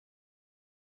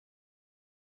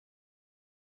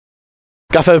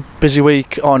Gaffer, busy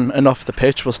week on and off the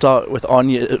pitch. We'll start with on.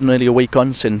 Nearly a week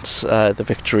on since the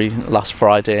victory last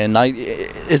Friday night.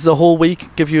 Is the whole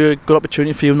week give you a good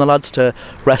opportunity for you and the lads to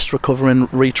rest, recover and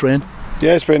retrain?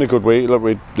 Yeah, it's been a good week.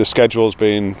 Look, the schedule's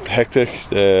been hectic,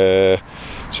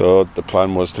 so the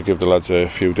plan was to give the lads a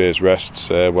few days rest,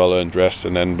 well-earned rest,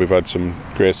 and then we've had some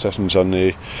great sessions on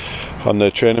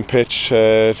the training pitch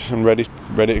and ready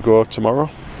to go tomorrow.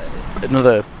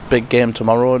 Another big game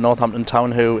tomorrow, Northampton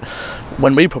Town, who,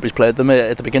 when we probably played them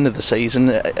at the beginning of the season,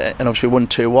 and obviously won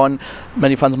 2-1,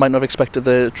 many fans might not have expected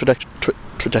the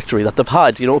trajectory that they've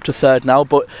had, up to third now.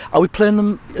 But are we playing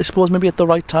them, I suppose, maybe at the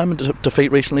right time? And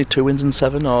defeat recently, 2 wins in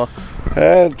 7, or?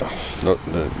 Look,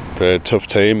 they're a tough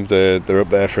team. They're up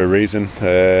there for a reason.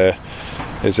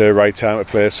 Is there a right time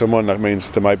to play someone? That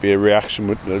means there might be a reaction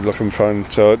looking for.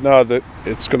 So no,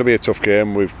 it's going to be a tough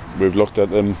game. We've looked at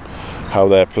them, how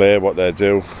they play, what they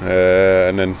do,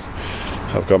 and then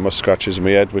I've got my scratches in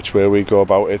my head which way we go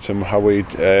about it and how we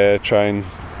try and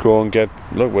go and get.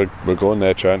 Look, we're going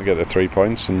there trying to get the 3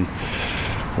 points, and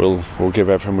we'll give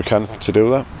everything we can to do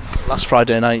that. Last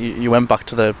Friday night you went back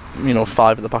to the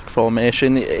 5 at the back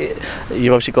formation.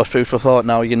 You obviously got food for thought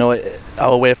now.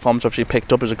 Our away form's obviously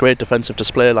picked up. It was a great defensive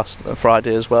display last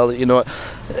Friday as well.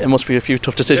 It must be a few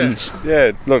tough decisions.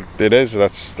 Yeah, look, it is.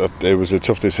 It was a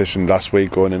tough decision last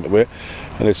week going into it,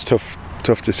 and it's tough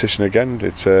decision again.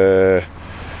 It's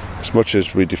as much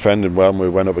as we defended well and we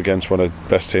went up against one of the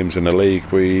best teams in the league,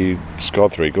 we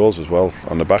scored 3 goals as well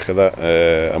on the back of that,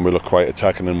 and we looked quite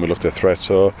attacking and we looked a threat.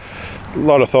 So a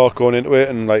lot of thought going into it,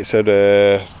 and like I said,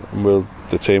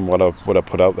 the team what I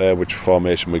put out there, which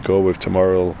formation we go with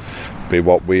tomorrow, will be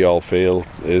what we all feel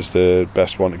is the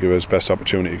best one to give us best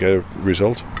opportunity to get a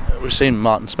result. We've seen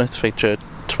Martin Smith feature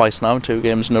twice now in 2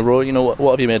 games in a row.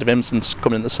 What have you made of him since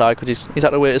coming in the side? Because he's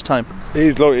had to wait his time.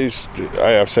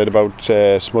 I've said about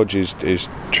Smudge, his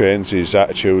trains, his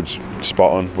attitude's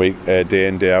spot on, day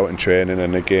in day out in training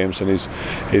and the games, and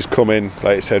he's come in,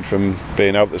 like I said, from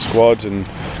being out the squad, and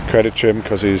credit to him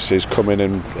because he's come in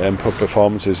and put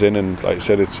performances in, and like I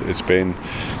said, it's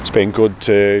been good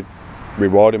to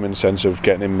reward him in the sense of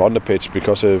getting him on the pitch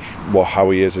because of how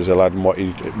he is as a lad and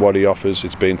what he offers.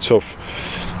 It's been tough.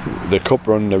 The cup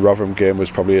run, the Rotherham game, was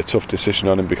probably a tough decision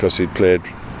on him because he'd played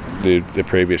the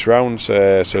previous rounds,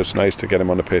 so it's nice to get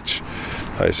him on the pitch,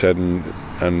 like I said,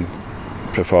 and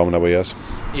performing how he has.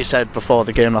 You said before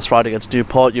the game last Friday against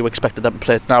Newport you expected them to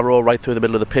play narrow right through the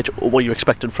middle of the pitch. What were you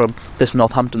expecting from this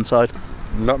Northampton side?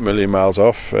 Not a million miles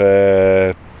off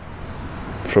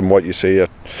from what you see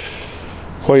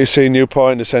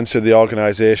Newport in the sense of the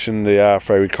organisation. They are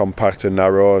very compact and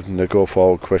narrow, and they go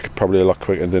forward quick, probably a lot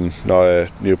quicker than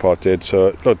Newport did.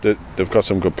 So look, they've got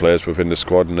some good players within the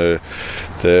squad, and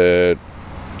the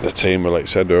team, like I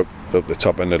said, they're up the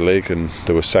top end of the league, and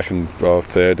they were second or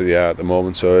third at the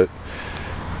moment. So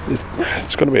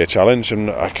it's going to be a challenge, and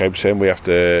I keep saying we have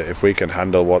to, if we can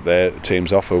handle what their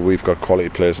teams offer, we've got quality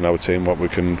players in our team, what we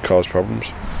can cause problems.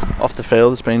 Off the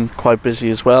field, it's been quite busy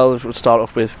as well. We'll start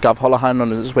off with Gav Holohan on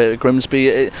his way to Grimsby.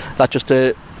 Is that just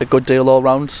a good deal all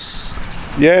round?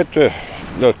 Yeah,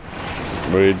 look,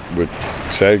 we'd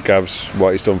say Gav's,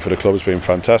 what he's done for the club has been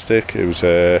fantastic.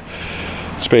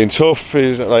 It's been tough.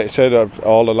 Like I said,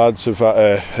 all the lads have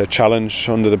had a challenge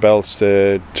under the belts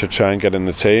to try and get in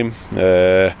the team,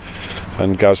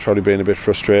 and Gav's probably been a bit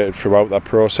frustrated throughout that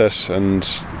process, and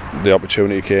the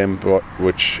opportunity came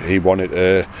which he wanted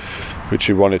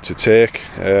to take,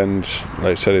 and like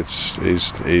I said,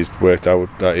 he's worked out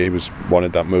that he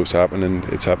wanted that move to happen, and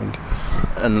it's happened.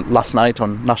 And last night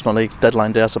on National League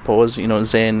deadline day, I suppose,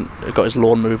 Zane got his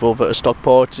loan move over to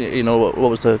Stockport. What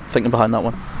was the thinking behind that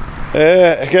one?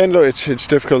 Again, look, it's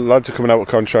difficult. Lads are coming out with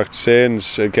contracts.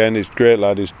 Zane's, again, he's a great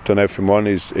lad. He's done everything one.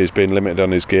 He's been limited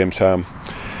on his game time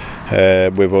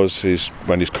with us.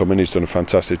 When he's come in, he's done a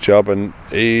fantastic job. And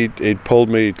he'd pulled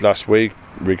me last week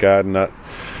regarding that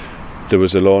there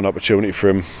was a loan opportunity for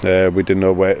him. We didn't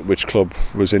know which club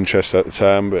was interested at the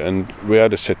time, and we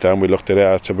had to sit down. We looked at it.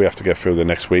 I said we have to get through the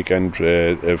next weekend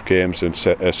of games and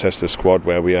assess the squad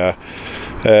where we are.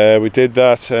 We did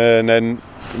that, and then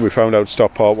we found out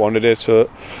Stockport wanted it, so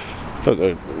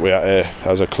we had to,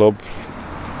 as a club,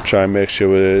 try and make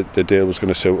sure the deal was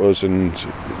going to suit us, and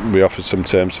we offered some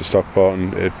terms to Stockport,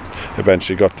 and it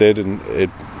eventually got did, and it,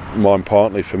 more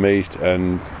importantly for me,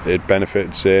 and it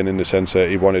benefited Zane in the sense that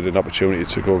he wanted an opportunity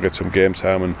to go get some game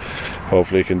time, and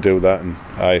hopefully he can do that. And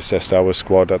I assessed our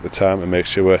squad at the time and make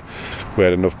sure we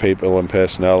had enough people and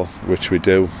personnel, which we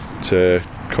do, to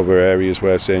cover areas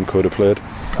where Zane could have played.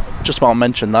 Just about to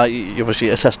mention that you obviously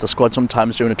assess the squad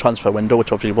sometimes during a transfer window,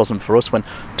 which obviously wasn't for us when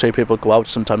 2 people go out.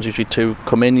 Sometimes usually 2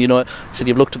 come in. You know, you said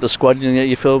you've looked at the squad and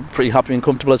you feel pretty happy and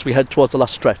comfortable as we head towards the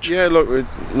last stretch. Yeah,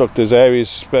 look, there's areas,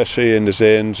 especially in the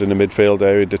zones in the midfield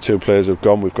area. The 2 players have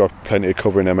gone. We've got plenty of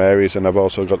cover in them areas, and I've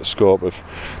also got the scope of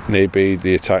need be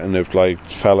the attacking of like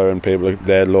Fella and people.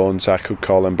 Their loans, I could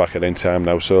call them back at any time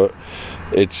now. So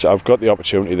I've got the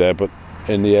opportunity there, but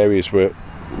in the areas where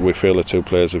we feel the 2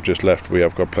 players have just left, we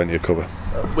have got plenty of cover.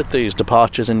 With these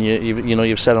departures, and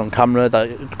you've said on camera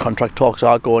that contract talks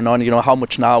are going on. You know, how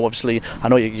much now? Obviously, I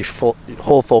know your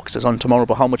whole focus is on tomorrow,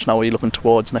 but how much now are you looking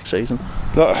towards next season?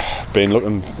 Look, been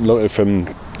looking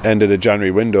from end of the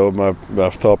January window. My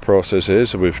thought process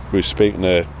is we're speaking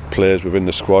to players within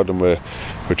the squad, and we're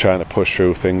trying to push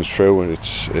things through. And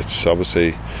it's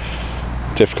obviously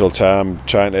a difficult time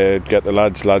trying to get the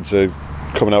lads. Lads are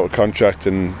coming out of contract,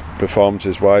 and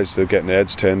performances wise they're getting their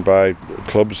heads turned by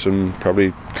clubs, and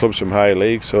probably clubs from higher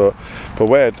leagues. So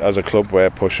but as a club we're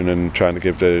pushing and trying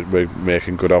to we're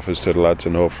making good offers to the lads,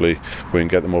 and hopefully we can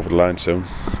get them over the line soon.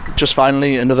 Just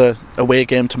finally, another away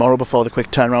game tomorrow before the quick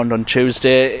turnaround on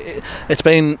Tuesday. It's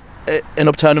been an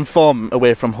upturning form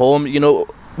away from home. You know,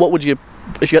 what would you,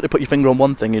 if you had to put your finger on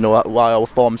one thing, you know, why our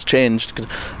form's changed,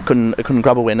 couldn't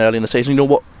grab a win early in the season, you know,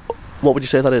 what would you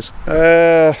say that is?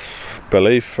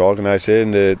 Belief,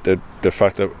 organising, the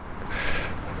fact that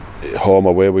home or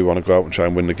away we want to go out and try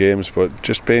and win the games, but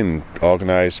just being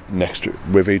organised next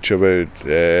with each other,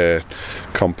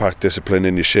 compact discipline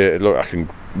in your shirt. Look, I can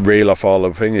reel off all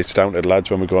the things. It's down to the lads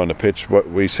when we go on the pitch. What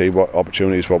we see, what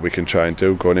opportunities, what we can try and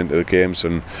do going into the games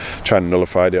and trying to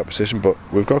nullify the opposition. But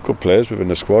we've got good players within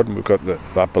the squad, and we've got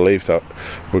that belief that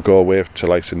we'll go away to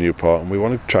likes of Newport, and we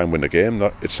want to try and win the game.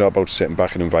 It's not about sitting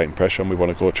back and inviting pressure on. We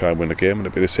want to go try and win the game, and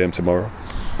it'll be the same tomorrow.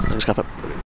 Thanks, Gaffer.